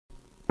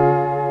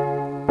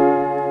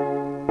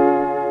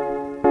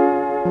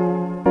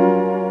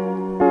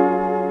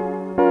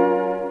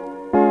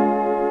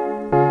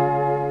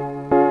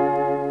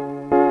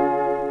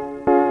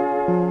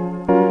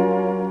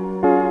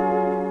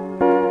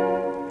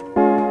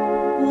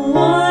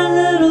One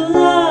little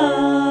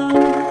love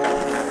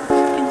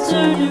can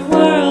turn your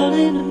world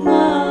into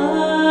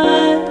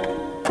mud,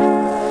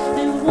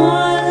 and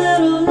one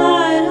little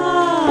light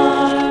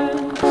heart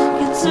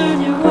can turn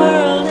your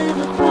world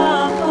into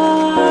pop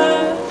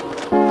art.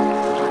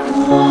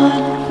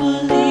 One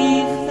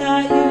belief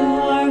that you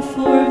are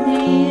for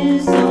me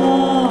is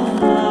all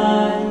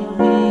I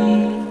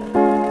need.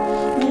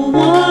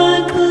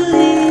 One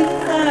belief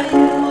that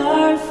you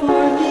are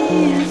for me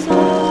is all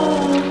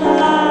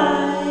I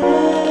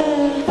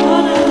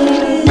wanna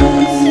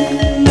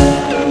listen.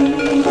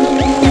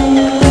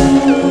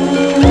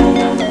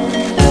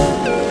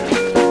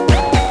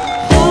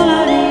 All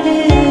I need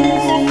is you. All I need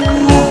is that you.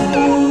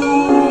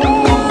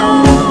 I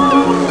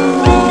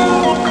don't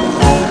know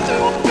what to do.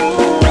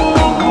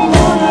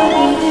 All I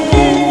need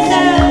is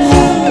that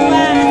you.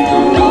 I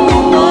don't know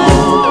what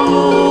to do.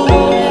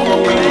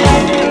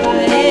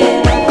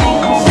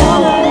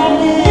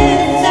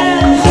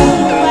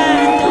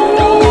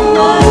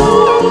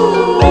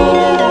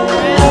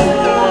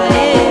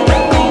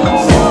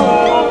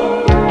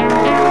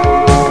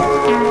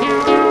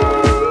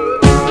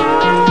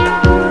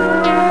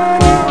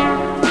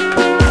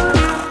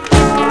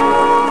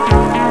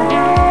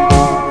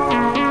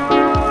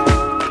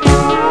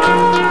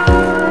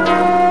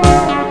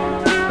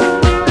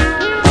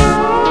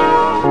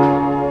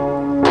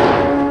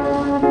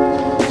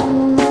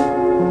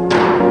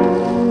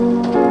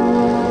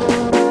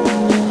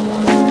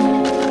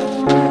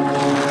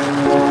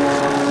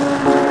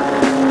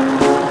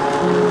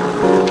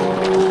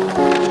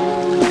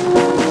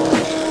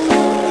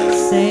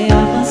 Say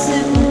I'm a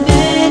simple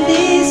man,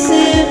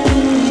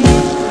 simply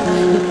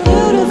a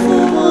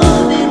beautiful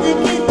woman that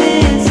can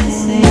dance and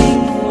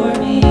sing for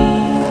me.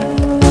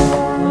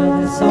 But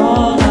that's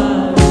all I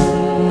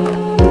need.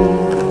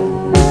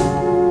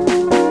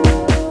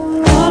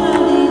 All I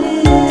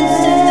need is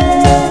you.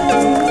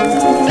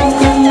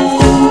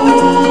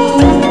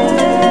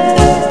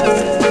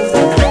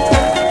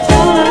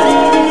 All I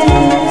need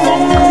is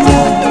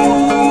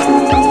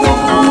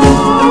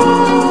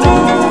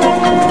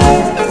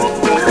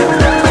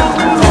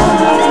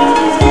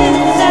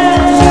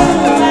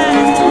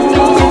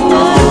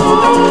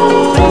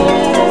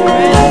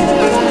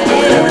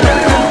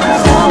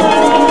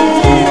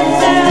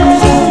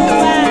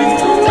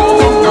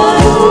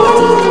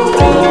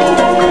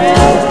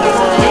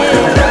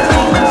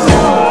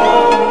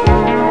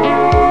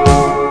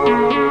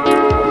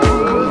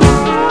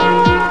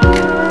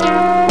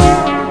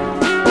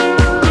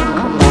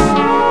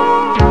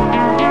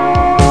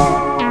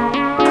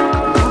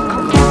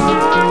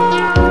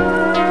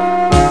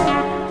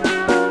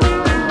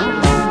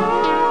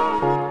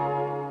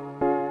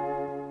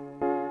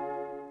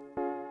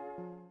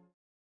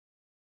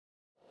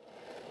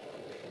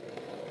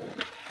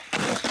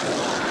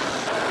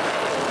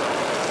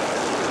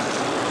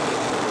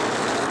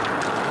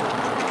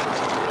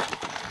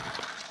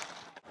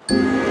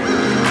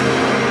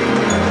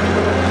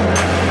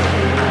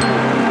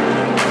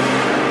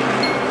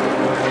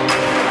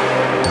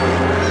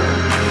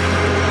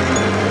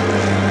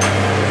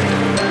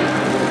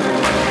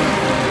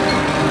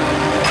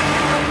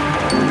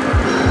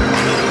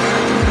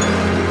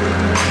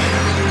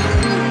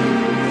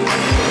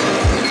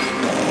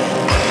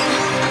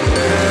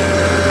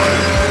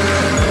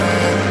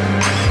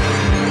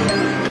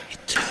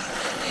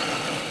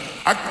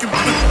I can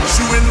put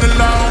you in the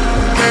long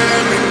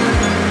cabin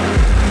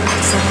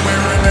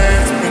somewhere in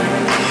Aspen.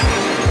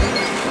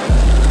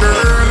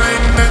 Girl,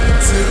 ain't nothing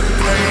to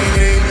play,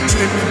 ain't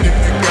tripping if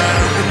you got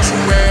what you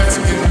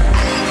asking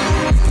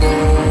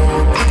for.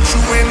 Put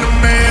you in the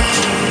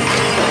mansion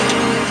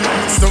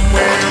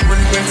somewhere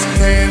in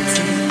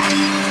Wisconsin.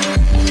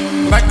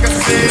 Like I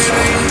said,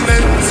 ain't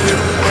nothing to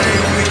play,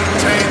 we can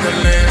change the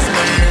last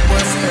name,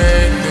 what's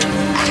happening?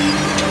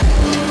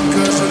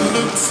 'Cause you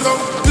look so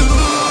good.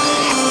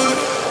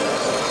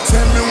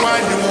 Tell me why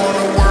you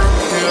wanna work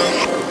here.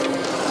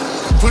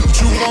 Put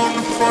you on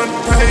the front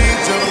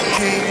page of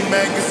King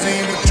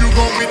magazine, but you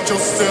gon' get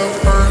yourself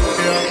hurt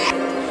here.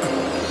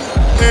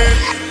 Hey,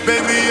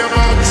 baby, I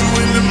brought you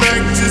in the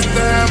back just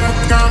to have a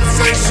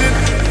conversation.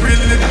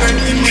 Really think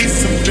you need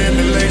some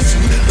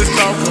ventilation. Let's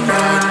talk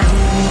about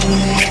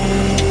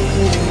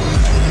you.